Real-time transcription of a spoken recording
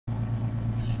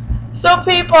So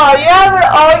people, you have an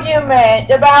argument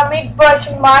about me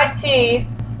brushing my teeth.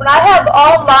 When I have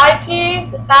all my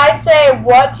teeth, and I say,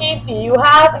 what teeth do you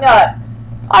have? And you're like,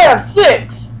 I have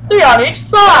 6. 3 on each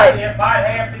side. It might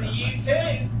happen to you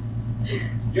too.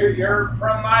 You're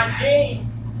from my genes.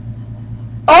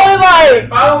 Only like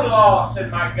Bone loss in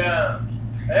my gums.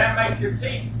 That makes your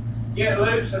teeth get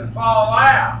loose and fall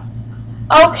out.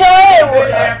 okay. It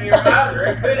could happen to your mother.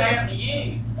 It could happen to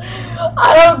you.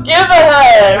 I don't give a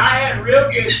heck. I had real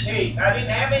good teeth. I didn't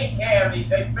have any cavities.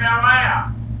 They fell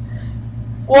out.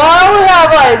 Well, I only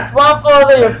have like one full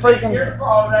of your freaking. Your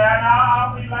fault, and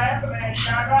I'll be laughing at you.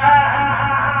 I go, ha ha ha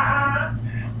ha.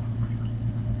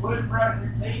 Would brush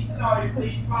your teeth and all your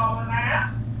teeth falling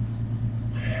out.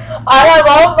 I have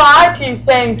all my teeth,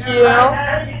 thank you. I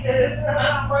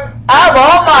have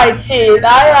all my teeth.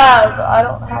 I don't have I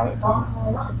don't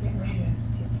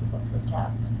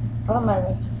have my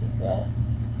rest of teeth yet.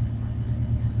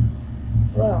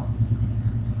 Well,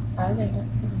 I was going to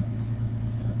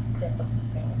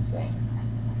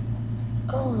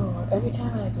oh, every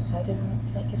time I decide to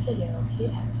make a video, he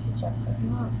has to start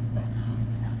fucking up.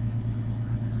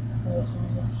 This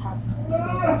one just happened to be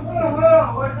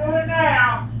that What's doing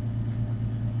now?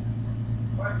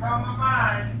 What's on my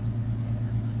mind?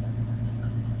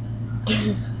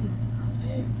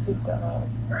 Sit down.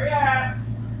 Hurry up.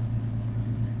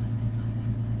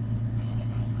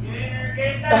 Get in there,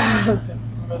 get down. It's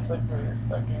mostly for your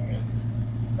fucking.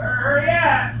 Hurry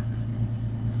up.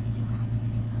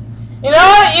 You know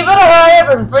what? You better hurry up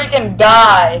and freaking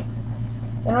die.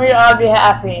 Then we'd all be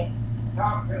happy.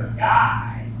 Talk to the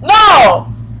guy. No!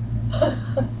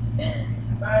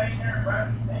 Somebody in there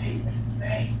brushing teeth.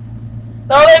 Stink.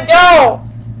 No, they don't.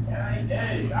 Yeah, they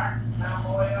do. I can smell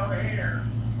my way over here.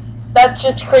 That's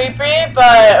just creepy,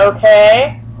 but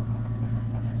okay.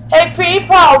 Hey,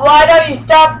 people, why don't you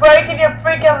stop breaking your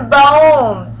freaking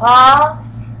bones, huh?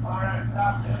 Alright,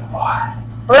 stop doing what?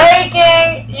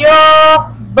 Breaking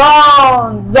your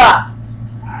bones. I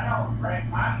don't break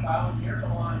my bones. You're the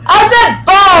one. I said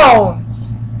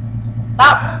bones,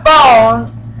 not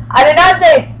bones. I did not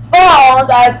say phones.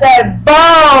 I said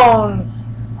bones.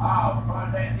 Oh,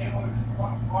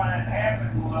 what had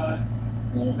happened was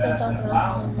You the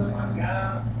bones in my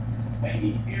gums, they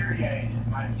deteriorated.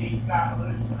 My teeth got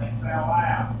loose and they fell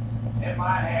out. It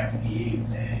might happen to you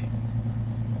too.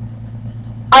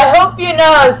 I hope you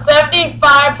know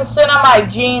 75% of my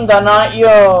genes are not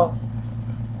yours.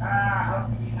 I hope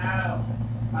you know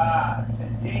the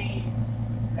genes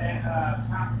that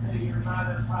come to your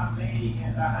mother from me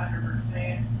is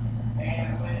 100%,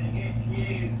 and when it hits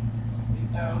you,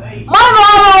 it's no leak. My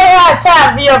mom only has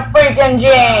half your freaking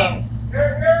genes.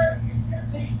 Your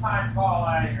teeth might fall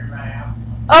out of your mouth.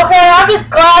 Okay, I'm just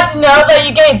glad to know that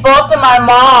you gave both to my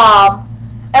mom.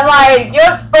 And like,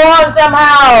 your sperm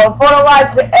somehow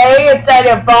fertilized the egg inside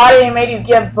your body and made you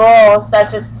give both.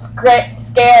 That's just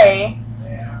scary.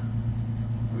 Yeah.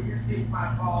 Well, your teeth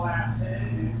might fall out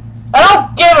too. I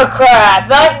don't give a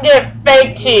crap. I can get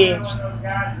fake teeth. One of those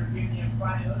guys are giving you a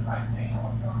funny look like, "Hey,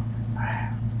 what's wrong with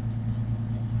that?"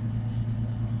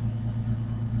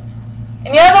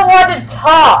 And you're the one to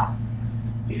talk.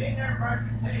 Get in there and brush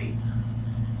your teeth.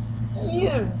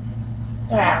 You.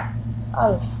 Yeah.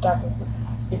 I'll just stop this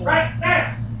video. Right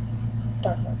there.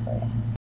 Stop it.